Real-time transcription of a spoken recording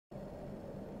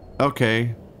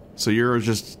Okay. So you're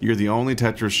the only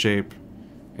Tetris shape,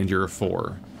 and you're a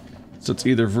 4. So it's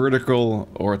either vertical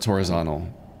or it's horizontal.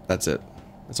 That's it.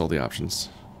 That's all the options.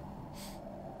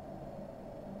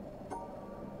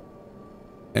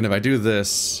 And if I do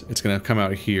this, it's gonna come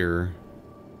out here.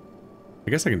 I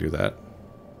guess I can do that.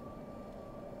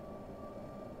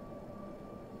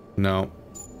 No.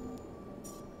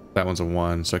 That one's a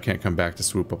 1, so I can't come back to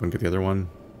swoop up and get the other one.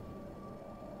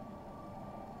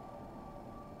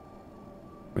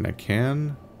 I mean, I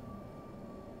can.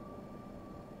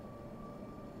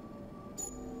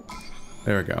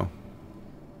 There we go.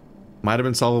 Might have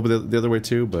been solvable the other way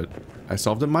too, but I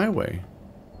solved it my way.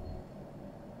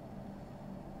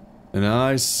 And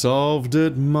I solved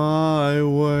it my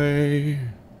way.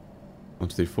 1,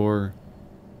 2, 3, 4.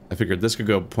 I figured this could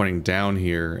go pointing down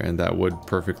here, and that would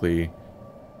perfectly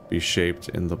be shaped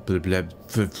in the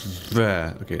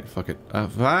okay, fuck it.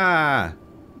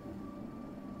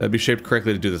 That'd be shaped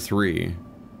correctly to do the 3.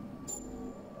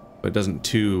 But it doesn't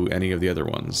 2 any of the other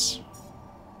ones.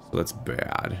 So that's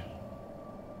bad.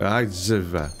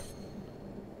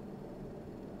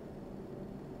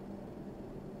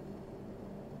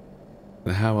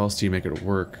 And how else do you make it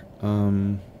work?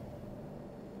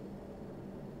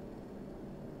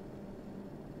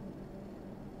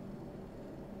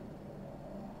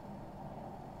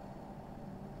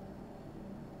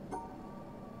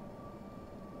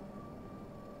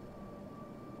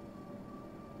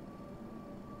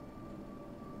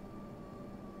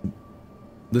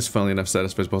 This, funnily enough,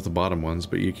 satisfies both the bottom ones,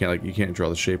 but you can't draw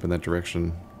the shape in that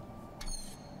direction.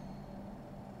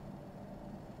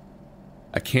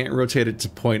 I can't rotate it to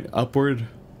point upward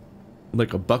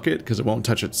like a bucket because it won't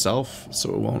touch itself, so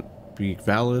it won't be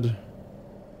valid.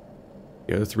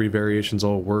 The other 3 variations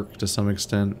all work to some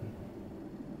extent.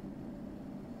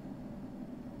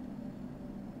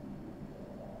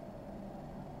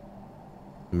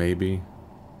 Maybe.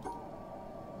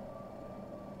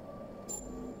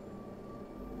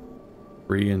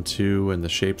 Three and 2, and the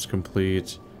shape's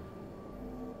complete.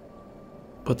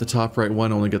 But the top right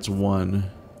one only gets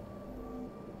 1.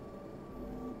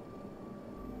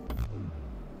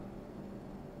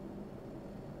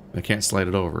 I can't slide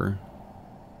it over.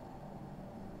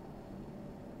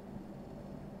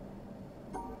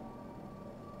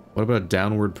 What about a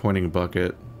downward pointing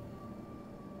bucket?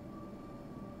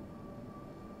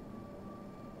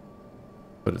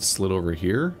 But it's slid over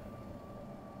here?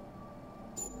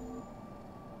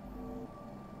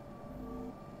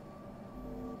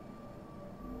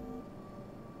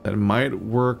 That might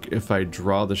work if I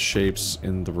draw the shapes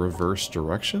in the reverse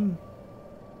direction.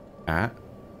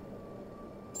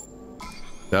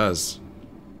 Does.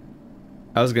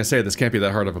 I was gonna say, this can't be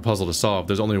that hard of a puzzle to solve.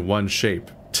 There's only one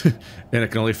shape. And it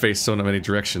can only face so many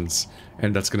directions.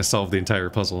 And that's gonna solve the entire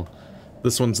puzzle.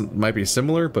 This one might be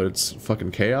similar, but it's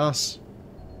fucking chaos.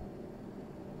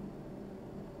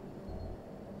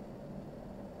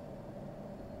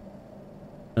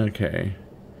 Okay.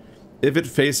 If it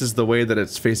faces the way that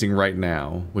it's facing right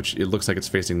now, which it looks like it's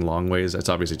facing long ways, it's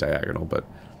obviously diagonal, but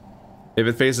if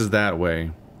it faces that way,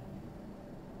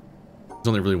 there's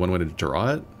only really one way to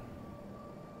draw it.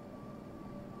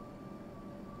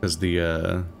 Because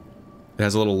it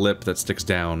has a little lip that sticks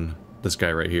down, this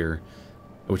guy right here,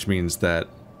 which means that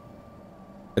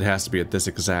it has to be at this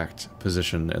exact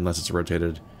position unless it's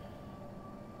rotated.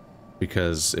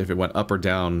 Because if it went up or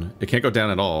down, it can't go down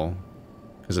at all,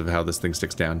 because of how this thing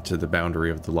sticks down to the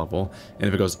boundary of the level. And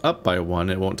if it goes up by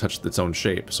 1, it won't touch its own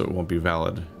shape, so it won't be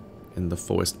valid in the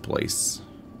fullest place.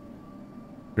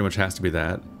 Pretty much has to be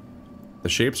that. The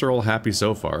shapes are all happy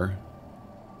so far.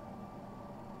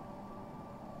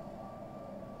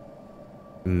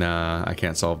 Nah, I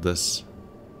can't solve this.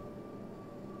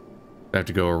 I have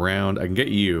to go around. I can get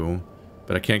you,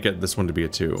 but I can't get this one to be a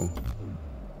 2.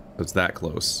 It's that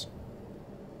close.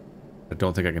 I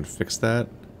don't think I can fix that.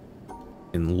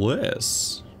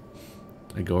 Unless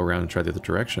I go around and try the other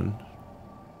direction.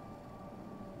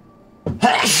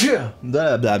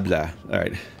 Blah, blah, blah.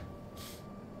 Alright.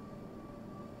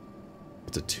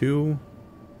 It's a 2.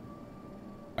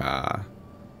 Yeah,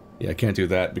 I can't do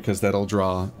that because that'll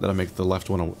make the left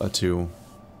one a 2.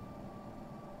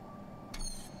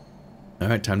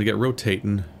 Alright, time to get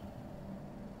rotating.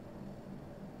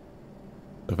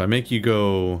 If I make you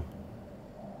go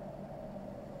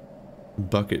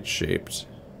bucket shaped,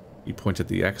 you point at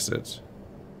the exit,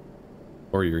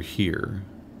 or you're here.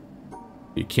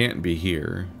 You can't be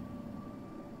here.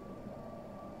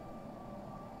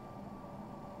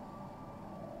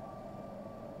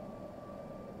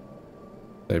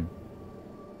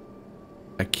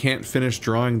 I can't finish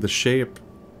drawing the shape,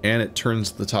 and it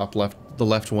turns the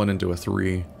left one into a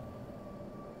 3.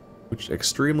 which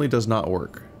extremely does not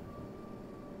work.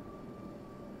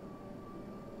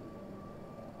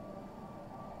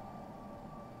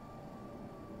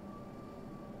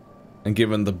 And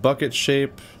given the bucket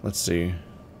shape, let's see.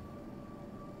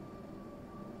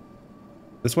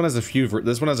 This one has a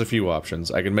few options.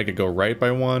 I can make it go right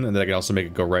by one, and then I can also make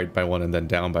it go right by one and then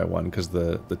down by one because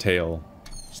the tail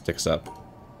sticks up.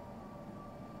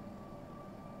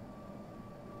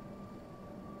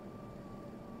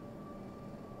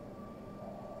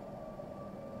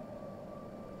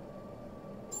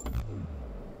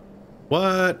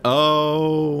 What?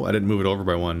 Oh, I didn't move it over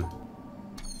by one.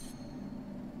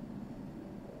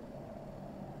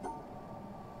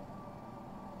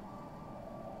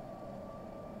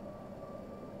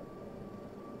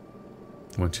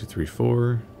 One, two, three,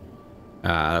 four.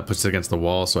 It puts it against the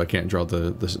wall, so I can't draw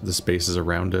the spaces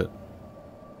around it.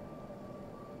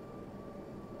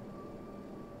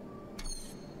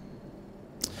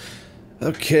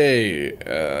 Okay,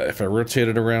 if I rotate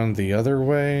it around the other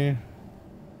way,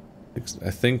 I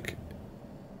think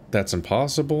that's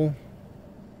impossible.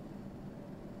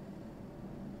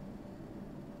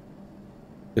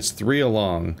 It's 3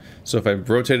 along, so if I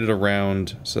rotate it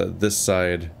around so that this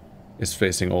side is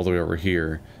facing all the way over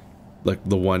here, like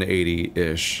the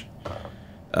 180-ish,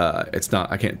 it's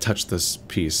not, I can't touch this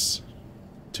piece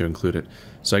to include it.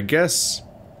 So I guess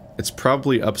it's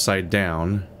probably upside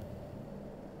down,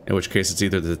 in which case it's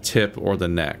either the tip or the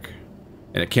neck.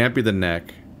 And it can't be the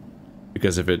neck,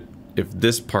 because if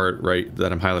this part right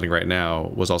that I'm highlighting right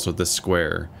now was also this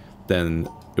square, then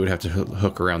it would have to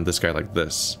hook around this guy like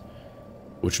this,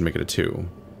 which would make it a 2.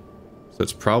 So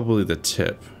it's probably the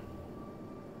tip.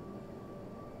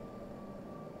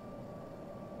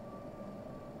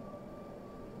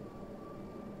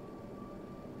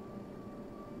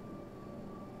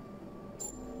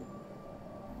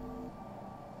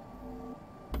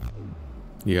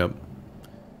 Yep.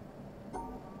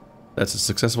 That's a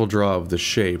successful draw of the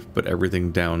shape, but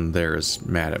everything down there is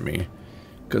mad at me,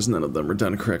 because none of them are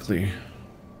done correctly.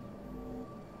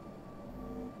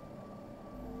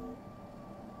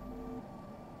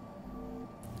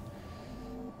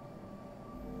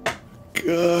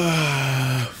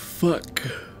 Fuck.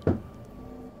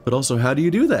 But also, how do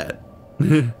you do that?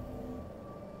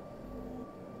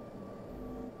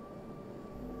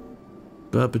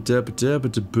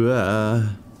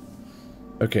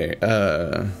 Okay,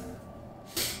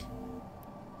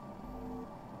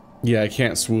 yeah, I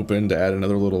can't swoop in to add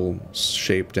another little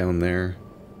shape down there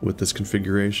with this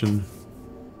configuration.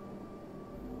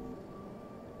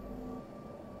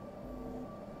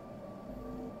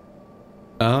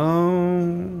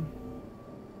 Oh,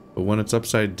 but when it's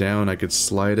upside down, I could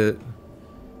slide it.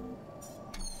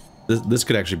 This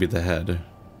could actually be the head.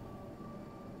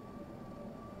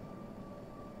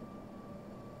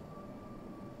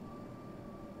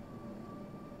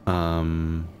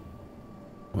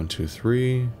 One, two,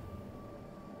 three.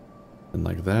 And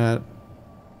like that.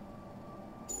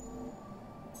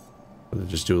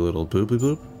 Just do a little boopy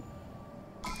boop.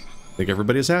 I think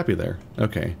everybody's happy there.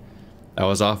 Okay. I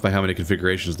was off by how many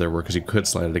configurations there were because you could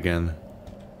slide it again.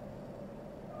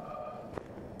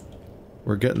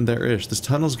 We're getting there-ish. This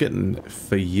tunnel's getting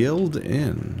filled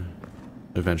in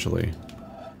eventually.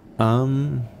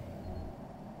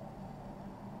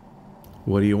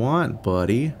 What do you want,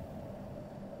 buddy?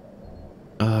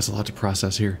 There's a lot to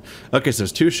process here. Okay, so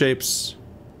there's 2 shapes.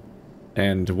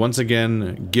 And once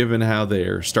again, given how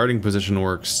their starting position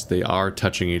works, they are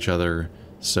touching each other,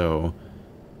 so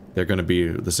they're going to be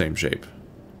the same shape.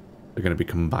 They're going to be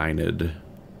combined.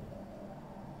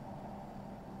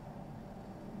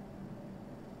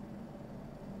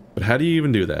 But how do you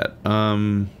even do that?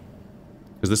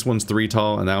 Because this one's 3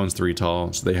 tall and that one's 3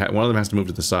 tall, so one of them has to move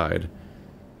to the side.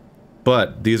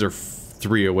 But these are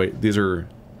 3 away. These are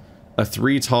a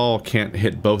 3 tall can't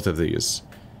hit both of these,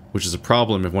 which is a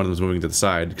problem if one of them is moving to the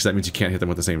side, because that means you can't hit them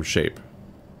with the same shape.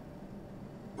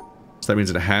 So that means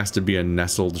it has to be a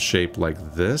nestled shape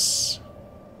like this.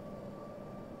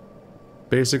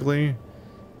 Basically,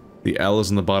 the L is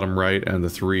in the bottom right, and the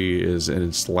 3 is in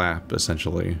its lap,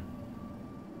 essentially.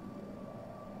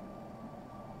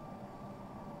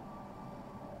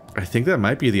 I think that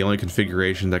might be the only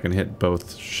configuration that can hit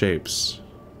both shapes.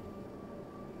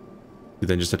 You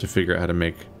then just have to figure out how to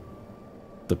make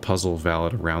the puzzle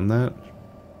valid around that.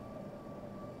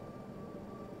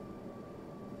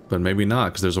 But maybe not,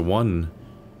 because there's a 1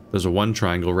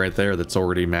 triangle right there that's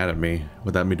already mad at me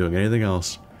without me doing anything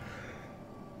else.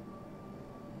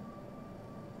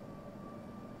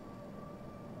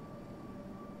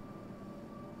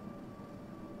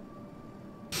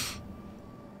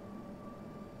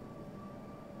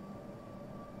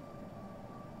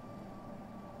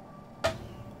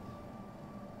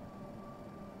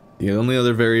 The only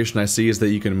other variation I see is that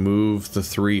you can move the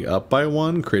 3 up by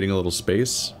 1, creating a little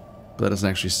space. But that doesn't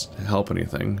actually help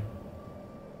anything.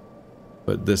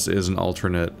 But this is an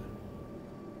alternate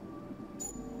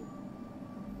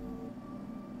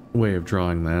way of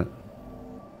drawing that.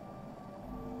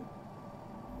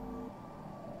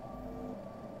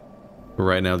 But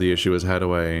right now the issue is, how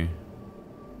do I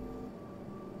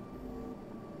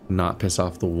not piss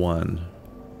off the 1?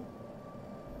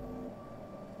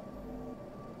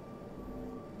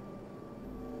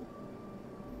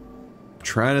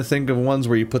 Trying to think of ones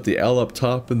where you put the L up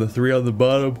top and the 3 on the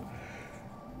bottom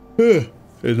and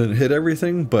then hit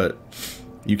everything, but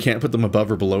you can't put them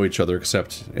above or below each other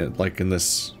except like in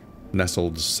this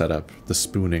nestled setup, the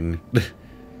spooning.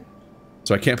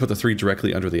 So I can't put the 3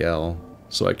 directly under the L,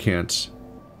 so I can't.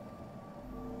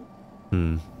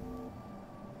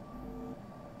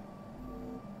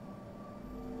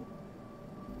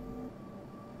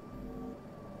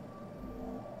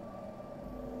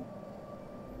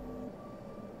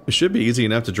 It should be easy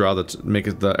enough to draw make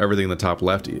it everything in the top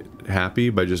left happy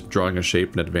by just drawing a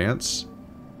shape in advance.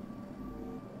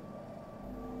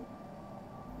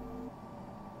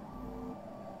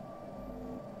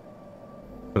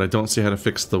 But I don't see how to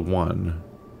fix the one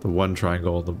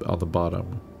triangle on the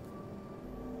bottom.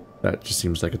 That just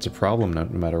seems like it's a problem no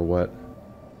matter what.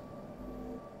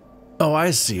 Oh,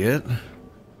 I see it.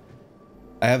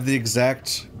 I have the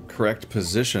exact correct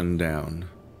position down.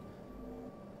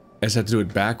 I just have to do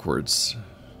it backwards.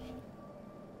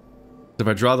 If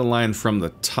I draw the line from the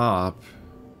top,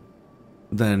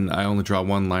 then I only draw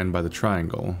one line by the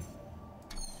triangle.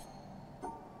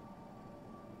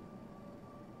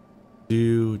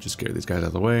 Just get these guys out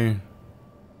of the way.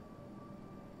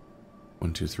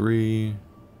 1, 2, 3.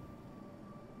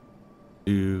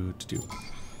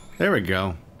 There we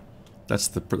go.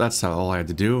 That's how all I had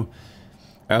to do.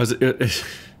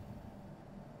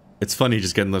 It's funny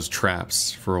just getting those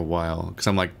traps for a while, because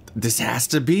I'm like, this has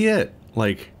to be it.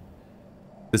 Like,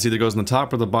 this either goes in the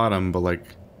top or the bottom, but like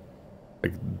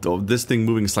this thing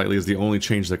moving slightly is the only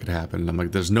change that could happen. And I'm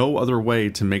like, there's no other way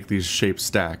to make these shapes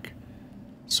stack.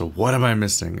 So what am I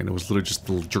missing? And it was literally just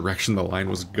the direction the line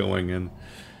was going in.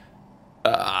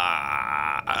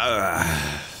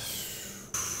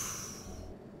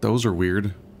 Those are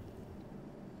weird.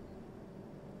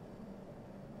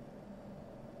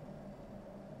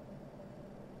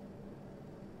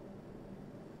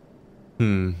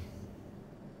 Hmm.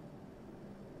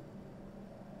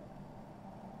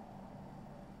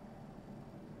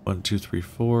 One, two, three,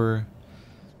 4.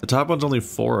 The top one's only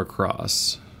 4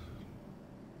 across.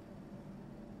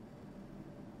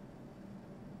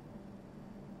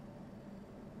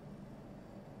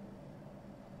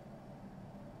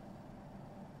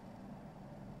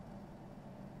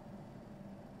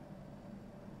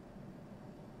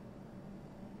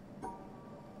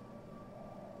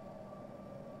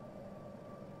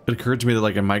 It occurred to me that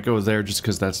like I might go there just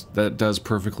because that does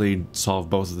perfectly solve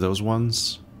both of those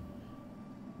ones.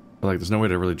 But like there's no way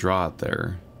to really draw it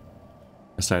there,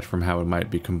 aside from how it might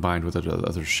be combined with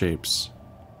other shapes.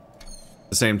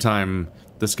 At the same time,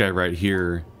 this guy right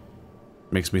here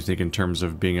makes me think in terms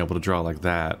of being able to draw like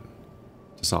that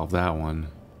to solve that one.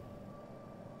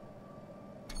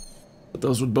 But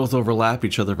those would both overlap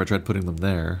each other if I tried putting them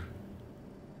there.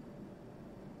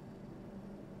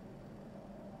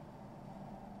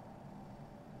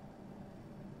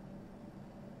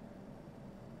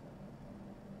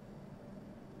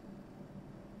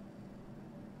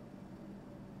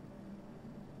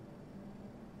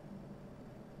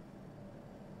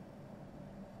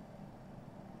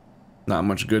 Not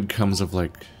much good comes of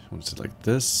like, what's it, like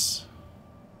this?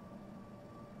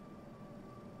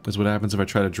 That's what happens if I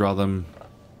try to draw them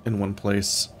in one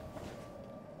place,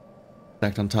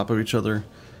 stacked on top of each other.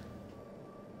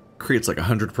 Creates like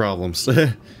 100 problems.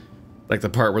 Like the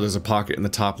part where there's a pocket in the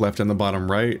top left and the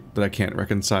bottom right that I can't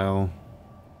reconcile.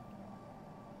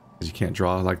 Because you can't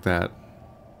draw like that.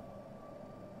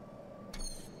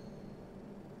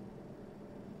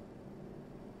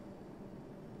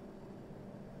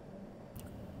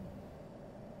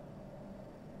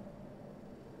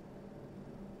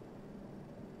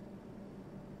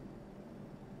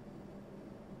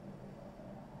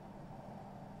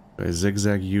 If I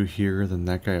zigzag you here, then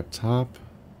that guy up top.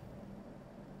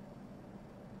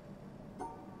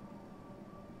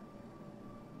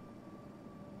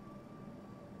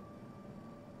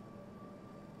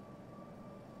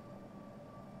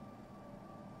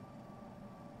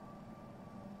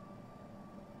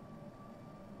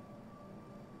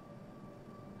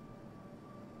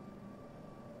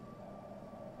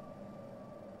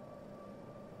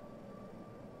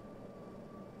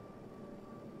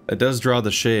 It does draw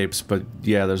the shapes, but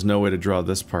yeah, there's no way to draw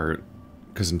this part.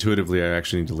 Because intuitively I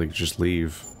actually need to like just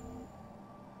leave.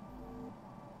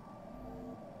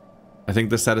 I think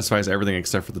this satisfies everything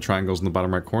except for the triangles in the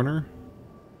bottom right corner.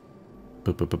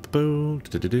 Boo boo boo boo boo.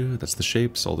 Do do do. That's the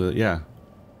shapes. All the yeah.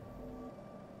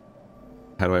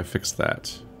 How do I fix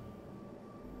that?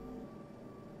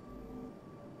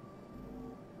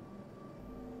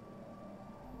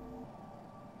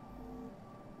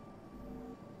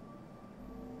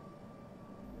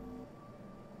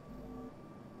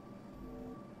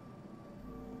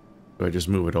 Do I just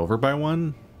move it over by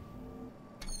one?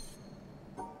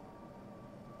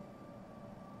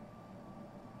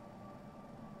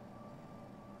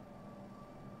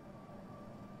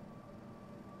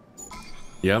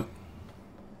 Yep.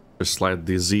 Just slide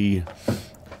the Z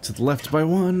to the left by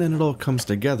one and it all comes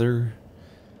together.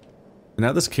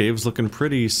 Now this cave's looking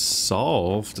pretty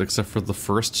solved, except for the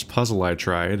first puzzle I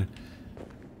tried.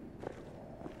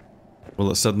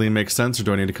 Will it suddenly make sense or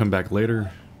do I need to come back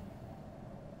later?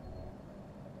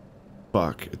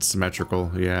 Fuck, it's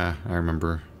symmetrical. Yeah, I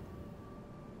remember.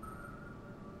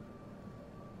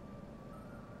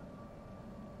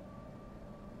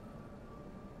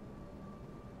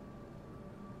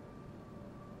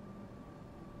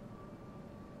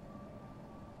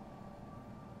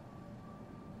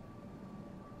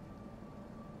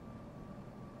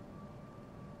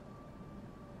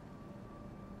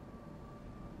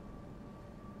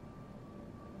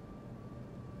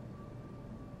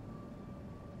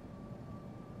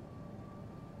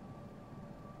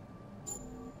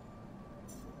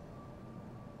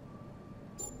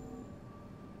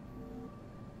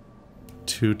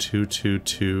 Two, two, two,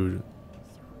 two,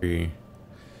 three.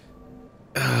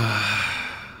 I've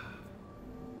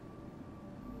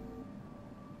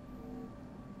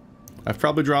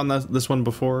probably drawn this one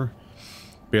before.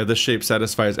 But yeah, this shape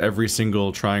satisfies every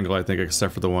single triangle, I think,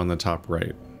 except for the one on the top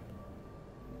right.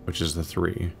 Which is the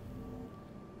 3.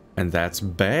 And that's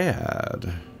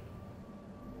bad.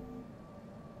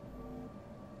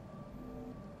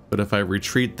 But if I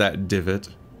retreat that divot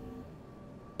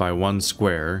by 1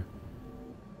 square,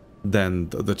 then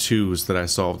the 2's that I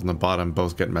solved on the bottom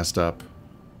both get messed up.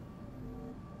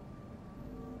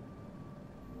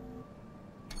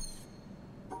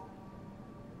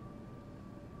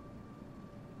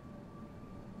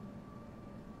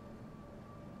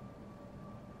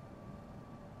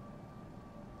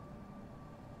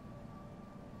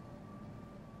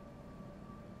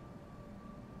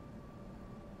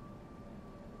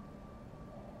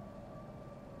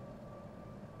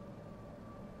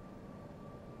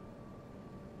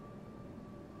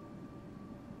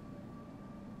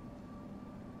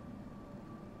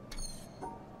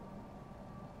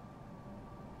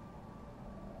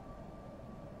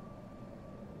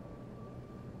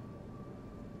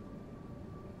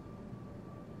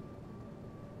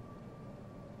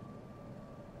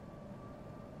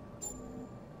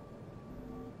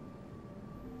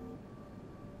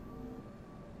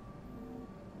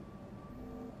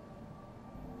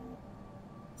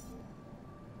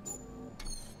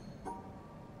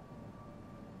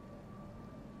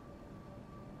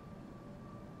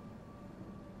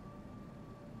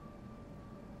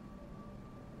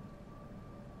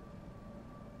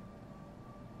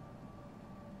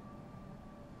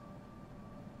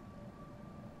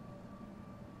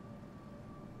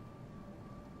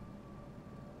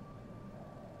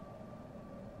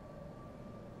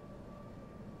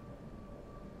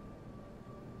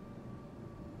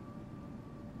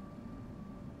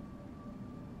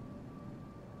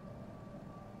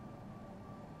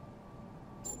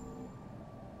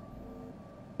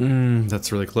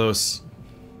 That's really close.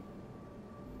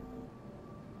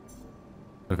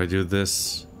 If I do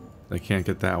this, I can't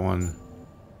get that one.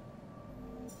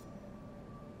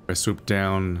 If I swoop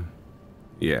down,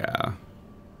 yeah.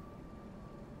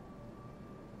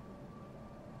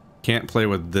 Can't play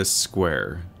with this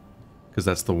square, because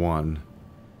that's the one.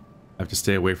 I have to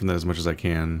stay away from that as much as I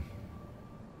can.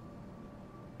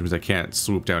 Because I can't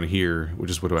swoop down here,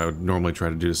 which is what I would normally try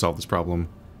to do to solve this problem.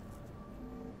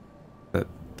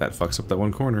 That fucks up that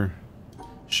one corner.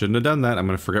 Shouldn't have done that. I'm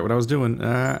gonna forget what I was doing.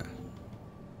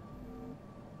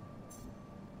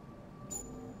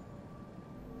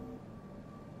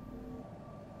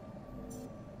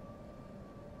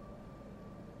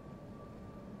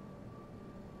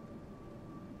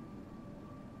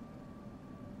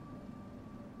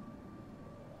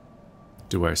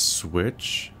 Do I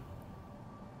switch?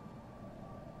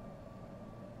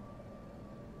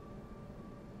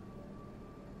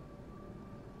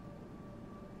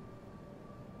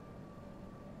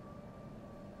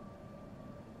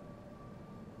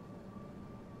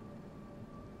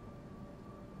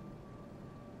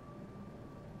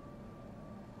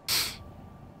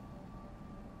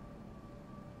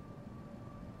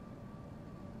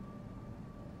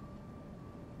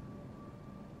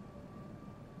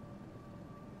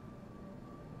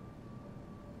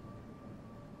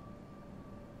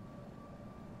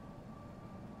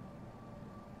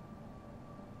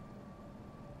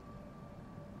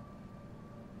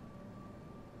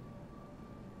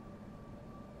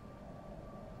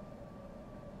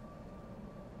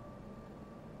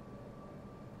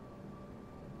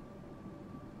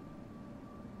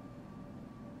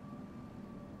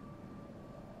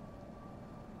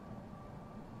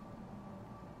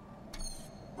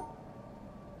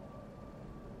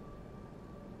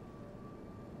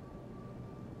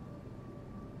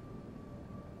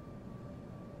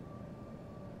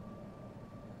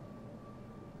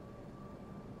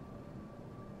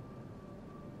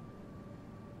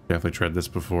 Definitely tried this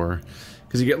before.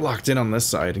 Because you get locked in on this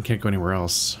side and can't go anywhere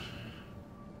else.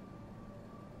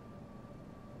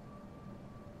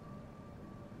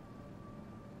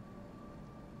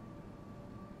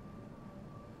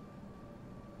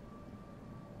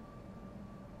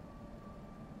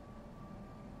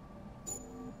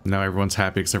 Now everyone's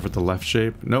happy except for the left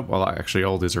shape. Nope, well actually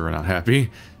all these are not happy.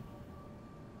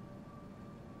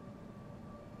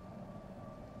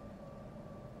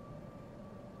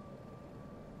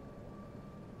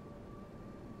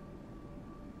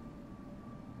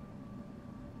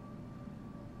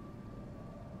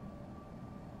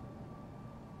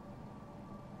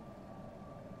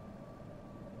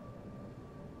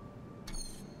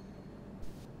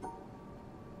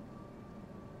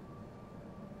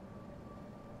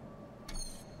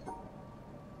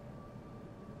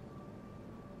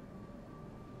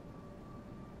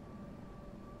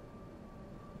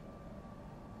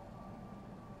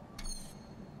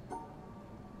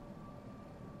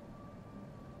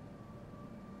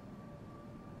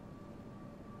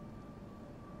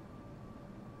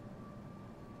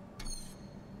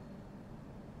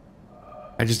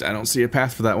 I don't see a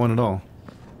path for that one at all.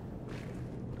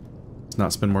 Let's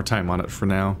not spend more time on it for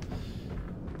now,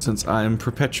 since I'm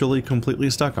perpetually completely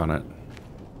stuck on it.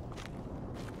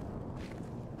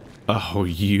 Oh,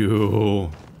 you.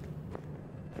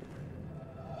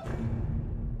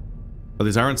 Oh,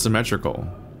 these aren't symmetrical.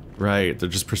 Right, they're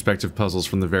just perspective puzzles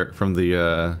from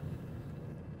the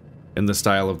in the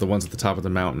style of the ones at the top of the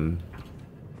mountain.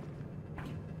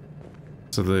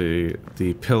 So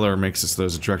the pillar makes it so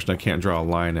there's a direction I can't draw a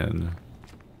line in.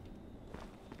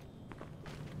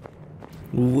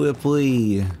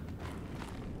 Whipply.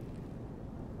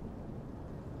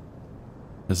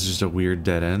 This is just a weird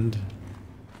dead end.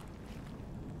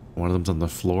 One of them's on the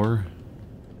floor.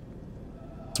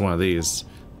 It's one of these.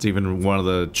 It's even one of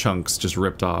the chunks just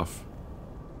ripped off.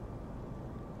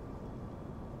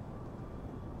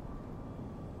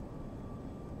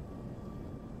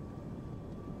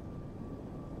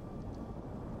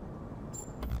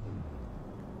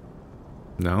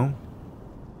 No?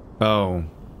 Oh.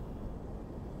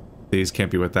 These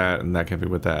can't be with that, and that can't be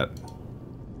with that.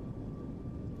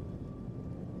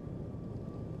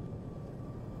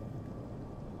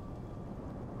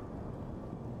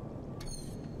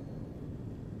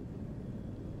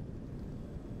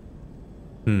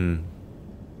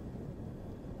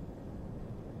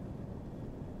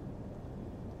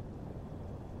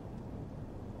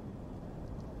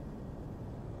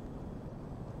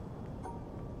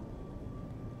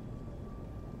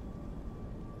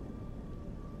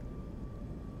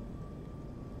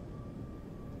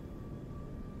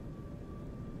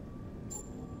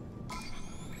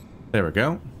 There we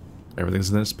go. Everything's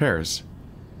in its pairs.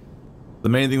 The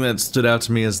main thing that stood out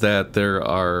to me is that there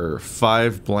are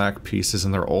 5 black pieces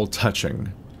and they're all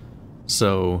touching.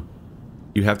 So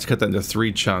you have to cut that into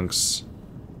 3 chunks,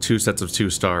 2 sets of 2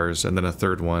 stars, and then a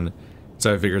third one.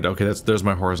 So I figured, okay, there's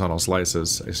my horizontal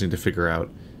slices. I just need to figure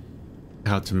out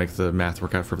how to make the math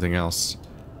work out for everything else.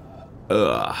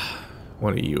 Ugh.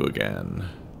 What are you again?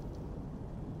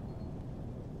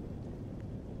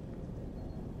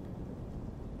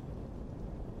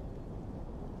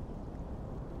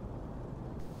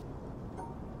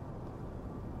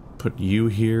 Put you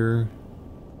here,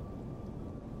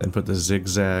 and put the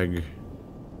zigzag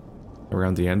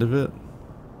around the end of it.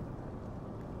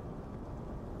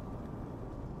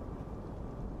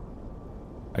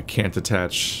 I can't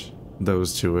attach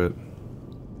those to it.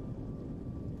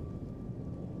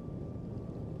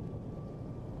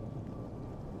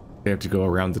 They have to go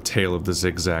around the tail of the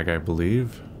zigzag, I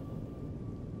believe.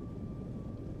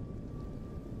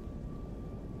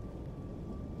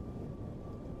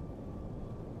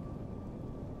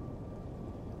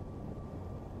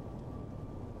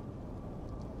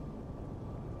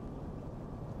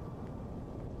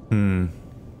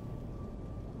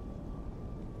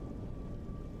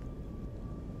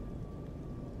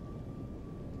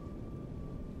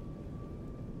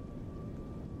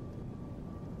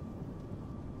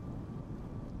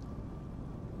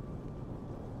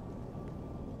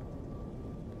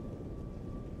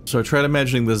 So I tried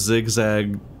imagining the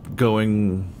zigzag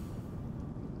going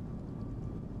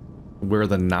where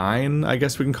the 9, I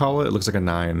guess we can call it. It looks like a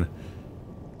 9.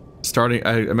 Starting,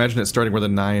 I imagine it starting where the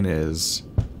 9 is,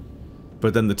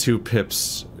 but then the 2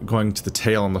 pips going to the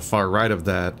tail on the far right of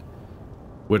that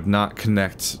would not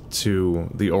connect to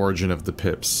the origin of the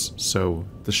pips, so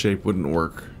the shape wouldn't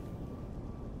work.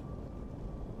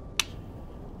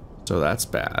 So that's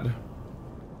bad.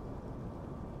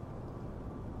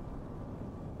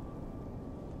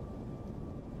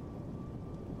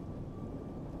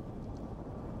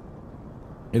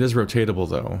 It is rotatable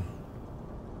though.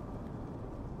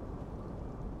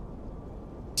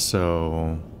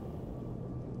 So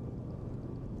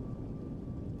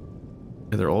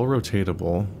yeah, they're all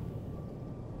rotatable.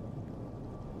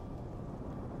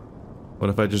 What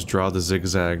if I just draw the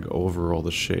zigzag over all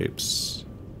the shapes?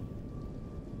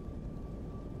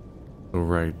 So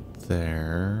right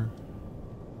there.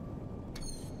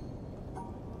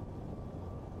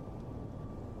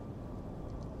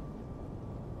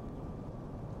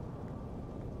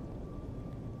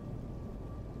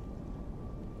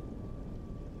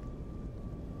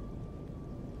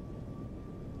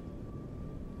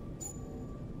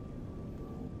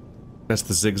 That's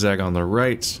the zigzag on the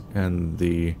right and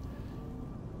the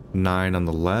 9 on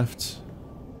the left.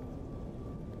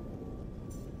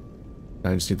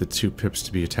 I just need the 2 pips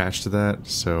to be attached to that,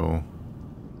 so...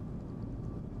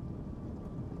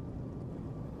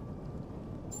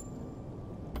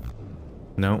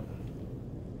 No.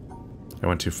 I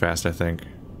went too fast, I think.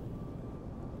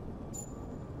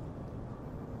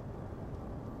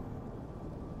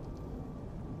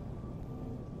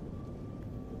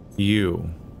 U.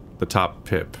 The top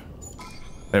pip.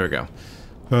 There we go.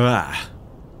 Ah.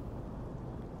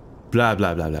 Blah,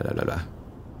 blah, blah, blah, blah, blah, blah.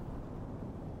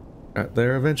 Got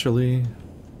there eventually.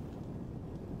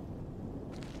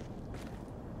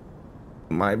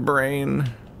 My brain.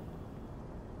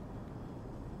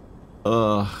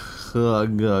 Ugh.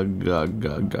 Ugh, ugh, ugh,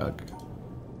 ugh, ugh.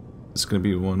 It's gonna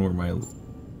be one where my...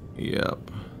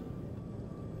 Yep.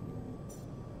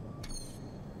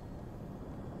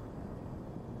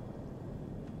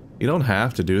 You don't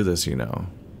have to do this, you know.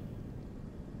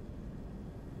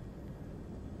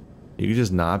 You can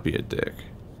just not be a dick.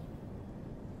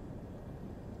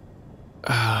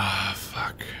 Ah,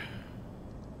 fuck.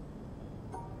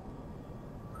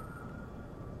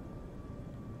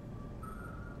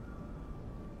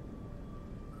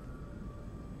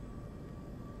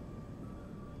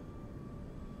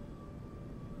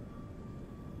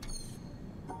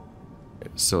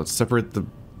 So let's separate the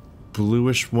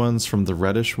bluish ones from the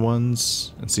reddish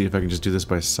ones and see if I can just do this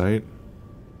by sight.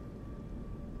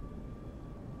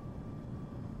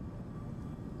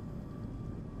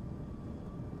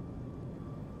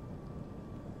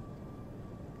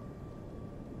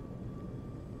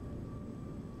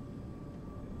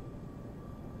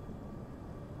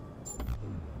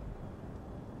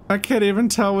 I can't even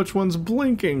tell which one's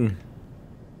blinking.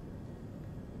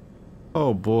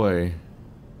 Oh boy.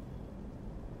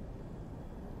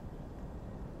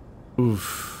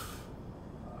 Oof.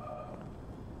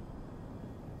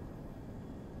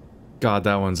 God,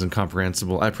 that one's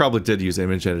incomprehensible. I probably did use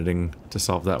image editing to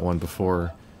solve that one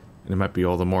before, and it might be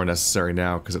all the more necessary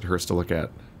now because it hurts to look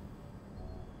at.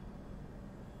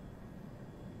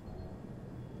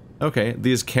 Okay,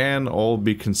 these can all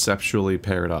be conceptually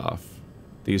paired off.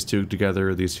 These two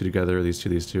together, these two together, these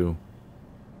two.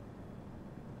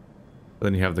 But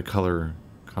then you have the color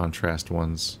contrast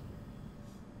ones.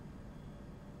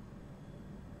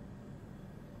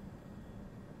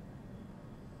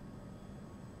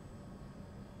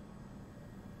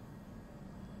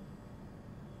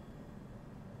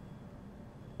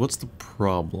 What's the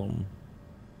problem?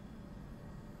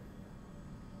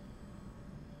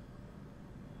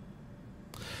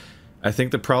 I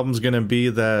think the problem's gonna be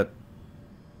that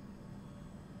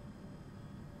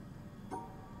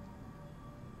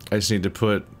I just need to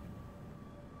put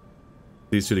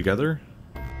these two together.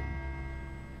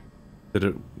 Did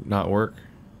it not work?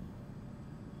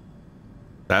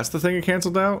 That's the thing it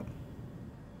canceled out?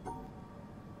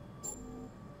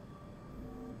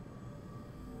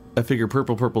 I figure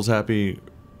purple's happy.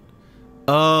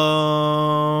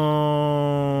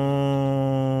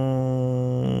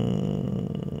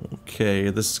 Okay,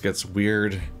 this gets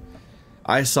weird.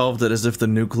 I solved it as if the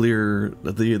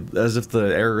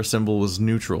error symbol was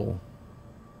neutral.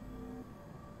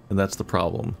 And that's the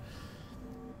problem.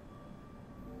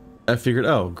 I figured,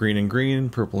 oh, green and green,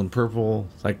 purple and purple,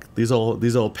 like these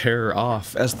all pair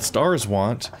off as the stars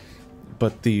want,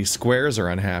 but the squares are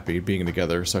unhappy being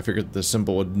together, so I figured the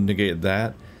symbol would negate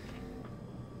that.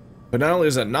 But not only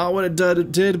is that not what it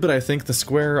did, but I think the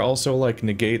square also like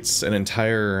negates an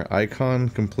entire icon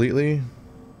completely.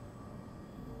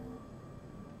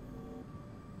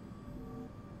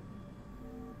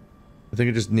 I think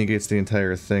it just negates the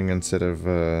entire thing instead of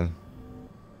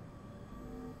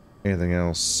anything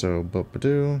else, so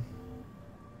boop-a-doo.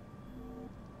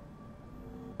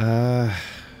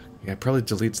 Yeah, it probably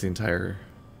deletes the entire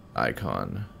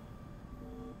icon.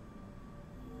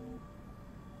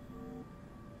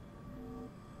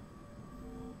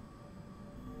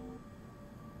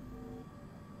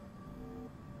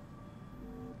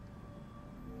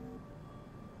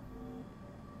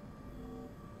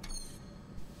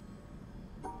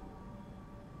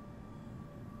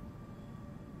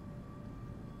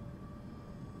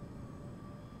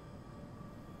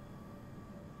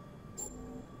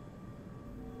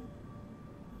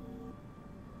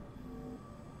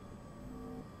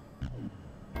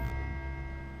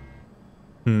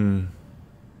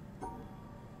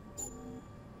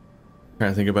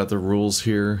 Trying to think about the rules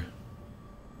here.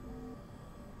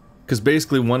 Because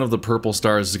basically one of the purple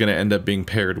stars is going to end up being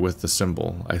paired with the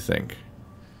symbol, I think.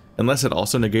 Unless it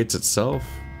also negates itself.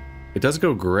 It does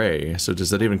go gray, so does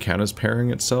that even count as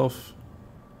pairing itself?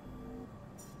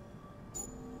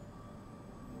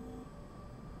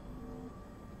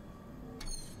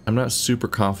 I'm not super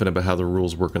confident about how the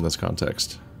rules work in this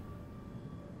context.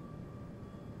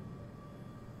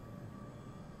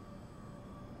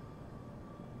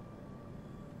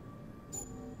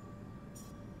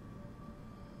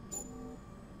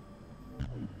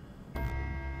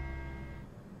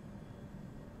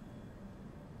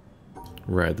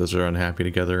 Right, those are unhappy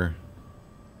together.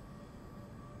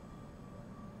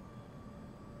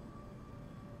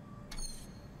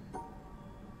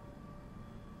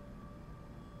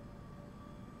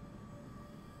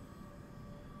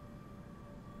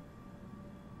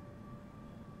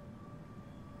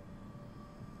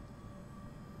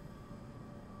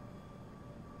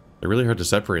 They're really hard to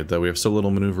separate, though. We have so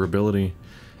little maneuverability.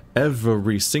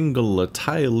 Every single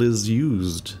tile is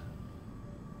used.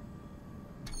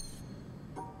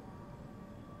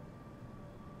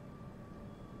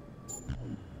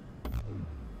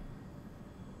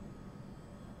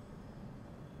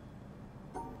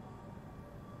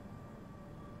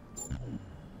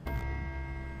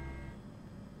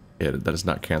 Yeah, that does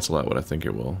not cancel out what I think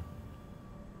it will.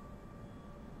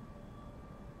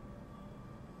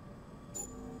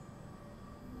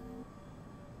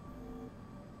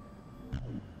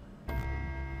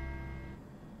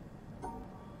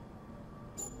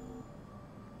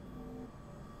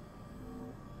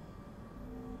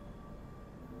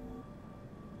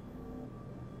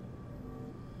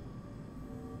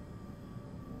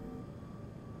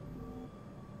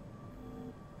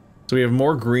 So we have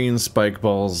more green spike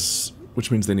balls,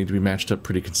 which means they need to be matched up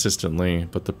pretty consistently,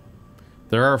 but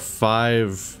there are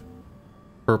 5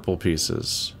 purple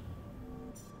pieces.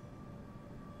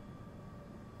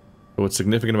 But what's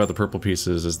significant about the purple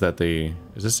pieces is that they...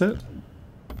 Is this it?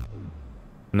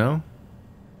 No?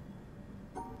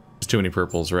 There's too many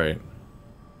purples, right.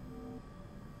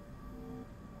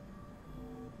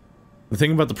 The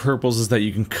thing about the purples is that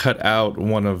you can cut out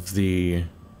one of the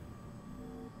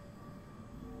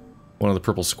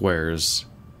purple squares.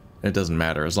 It doesn't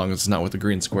matter as long as it's not with the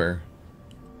green square.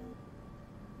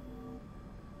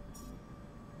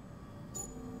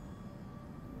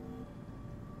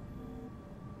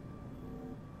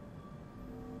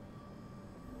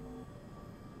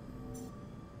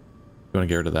 You want to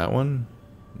get rid of that one?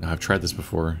 No, I've tried this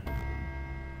before.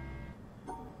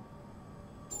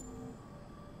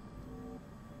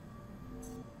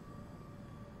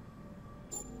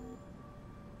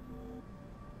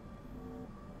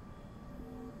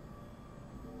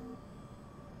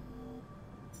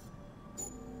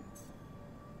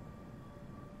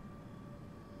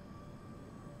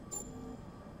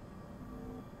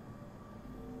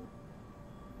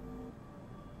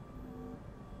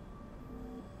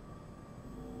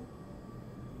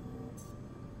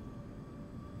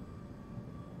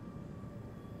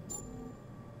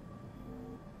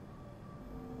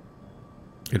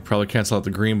 It'd probably cancel out the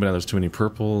green, but now there's too many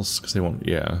purples, because they won't...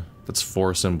 Yeah, that's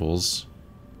 4 symbols.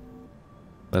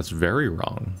 That's very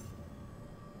wrong.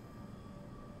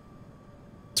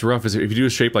 It's rough, is if you do a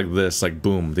shape like this, like,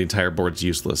 boom, the entire board's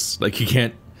useless. Like, you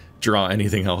can't draw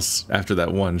anything else after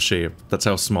that one shape. That's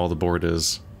how small the board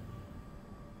is.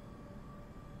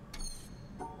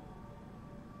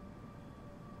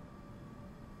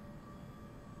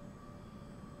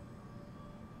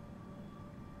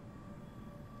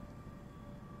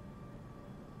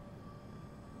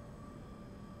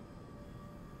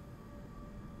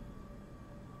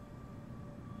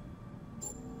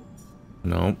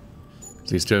 No.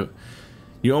 These two.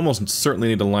 You almost certainly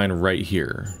need a line right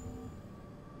here.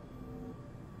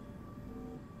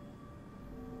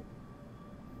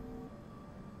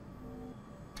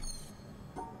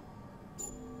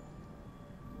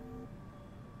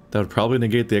 That would probably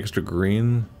negate the extra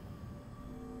green.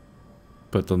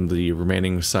 But then the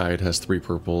remaining side has 3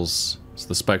 purples. So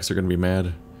the spikes are going to be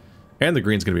mad. And the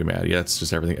green's going to be mad. Yeah, it's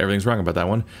just everything. Everything's wrong about that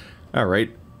one.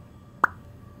 Alright.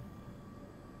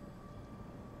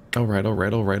 Alright.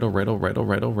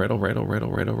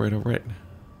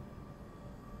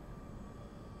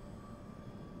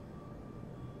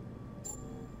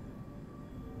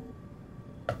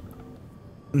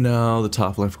 No, the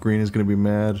top left green is going to be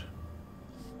mad.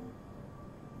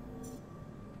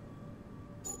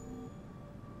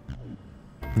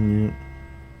 Yeah.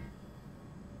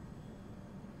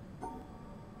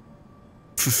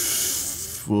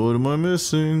 What am I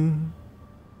missing?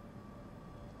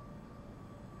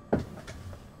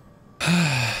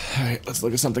 Alright, let's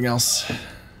look at something else.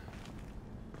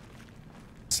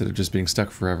 Instead of just being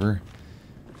stuck forever.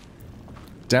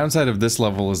 Downside of this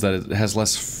level is that it has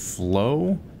less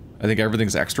flow. I think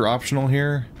everything's extra optional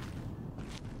here.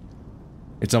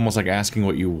 It's almost like asking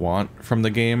what you want from the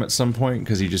game at some point,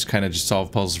 because you just kind of just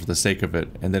solve puzzles for the sake of it,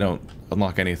 and they don't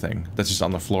unlock anything. That's just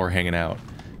on the floor hanging out.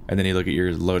 And then you look at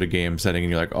your load a game setting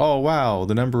and you're like, oh wow,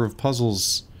 the number of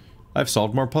puzzles. I've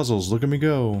solved more puzzles, look at me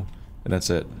go. And that's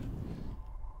it.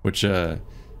 Which,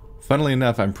 funnily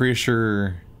enough, I'm pretty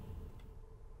sure...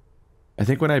 I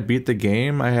think when I beat the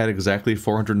game, I had exactly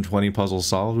 420 puzzles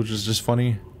solved, which is just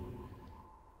funny.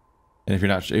 And if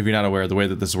you're not aware, the way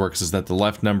that this works is that the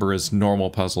left number is normal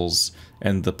puzzles,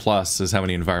 and the plus is how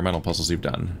many environmental puzzles you've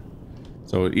done.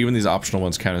 So even these optional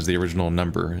ones count as the original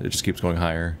number. It just keeps going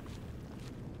higher.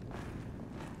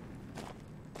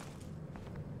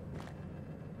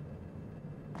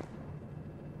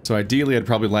 So ideally, I'd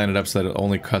probably line it up so that it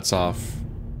only cuts off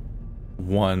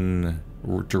one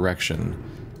direction.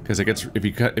 Because it gets, if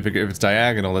it's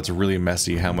diagonal, that's really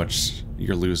messy how much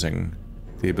you're losing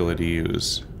the ability to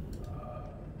use.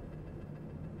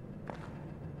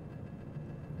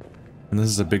 And this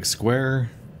is a big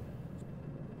square.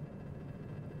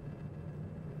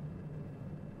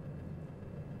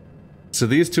 So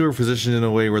these two are positioned in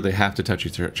a way where they have to touch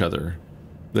each other.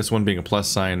 This one being a plus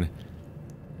sign,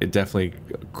 it definitely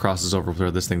crosses over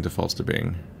where this thing defaults to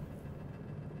being.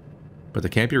 But they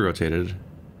can't be rotated.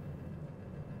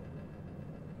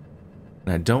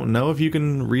 And I don't know if you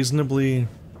can reasonably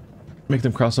make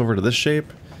them cross over to this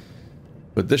shape.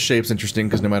 But this shape's interesting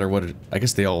because no matter what it... I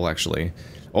guess they all actually...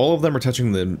 All of them are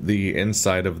touching the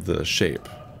inside of the shape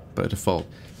by default.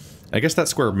 I guess that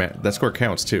square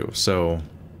counts too, so...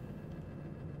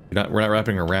 we're not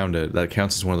wrapping around it. That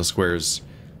counts as one of the squares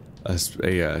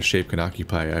a shape can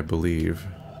occupy, I believe.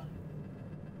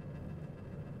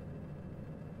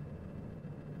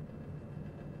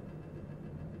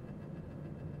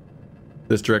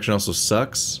 This direction also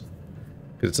sucks,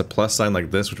 because it's a plus sign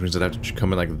like this, which means I'd have to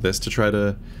come in like this to try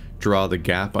to draw the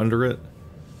gap under it.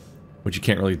 Which you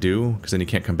can't really do, because then you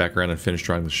can't come back around and finish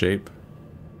drawing the shape.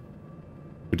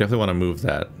 We definitely want to move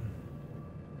that.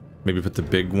 Maybe put the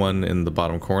big one in the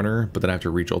bottom corner, but then I have to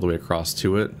reach all the way across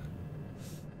to it.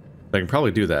 I can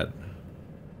probably do that.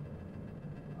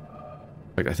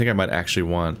 Like, I think I might actually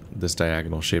want this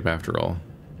diagonal shape after all.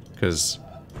 Because,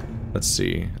 let's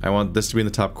see. I want this to be in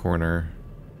the top corner.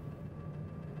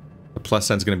 The plus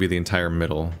sign's going to be the entire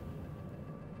middle.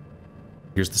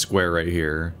 Here's the square right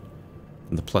here.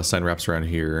 And the plus sign wraps around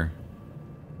here.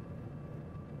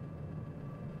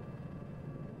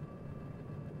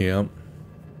 Yep.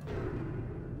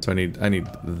 So I need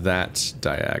that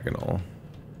diagonal.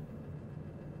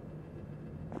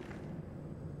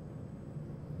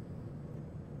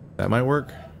 That might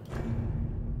work.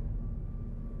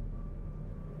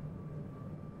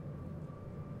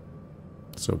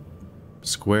 So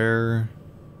square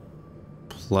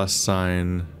plus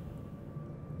sign.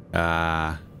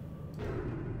 Yeah,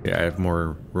 I have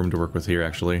more room to work with here,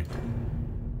 actually.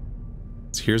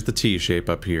 So here's the T shape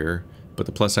up here, but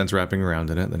the plus sign's wrapping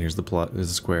around in it. Then here's the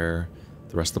square,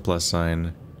 the rest of the plus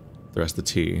sign, the rest of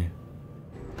the T.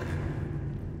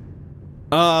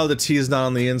 Oh, the T is not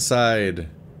on the inside.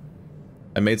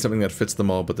 I made something that fits them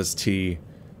all, but this T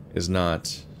is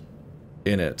not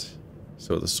in it,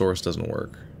 so the source doesn't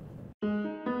work.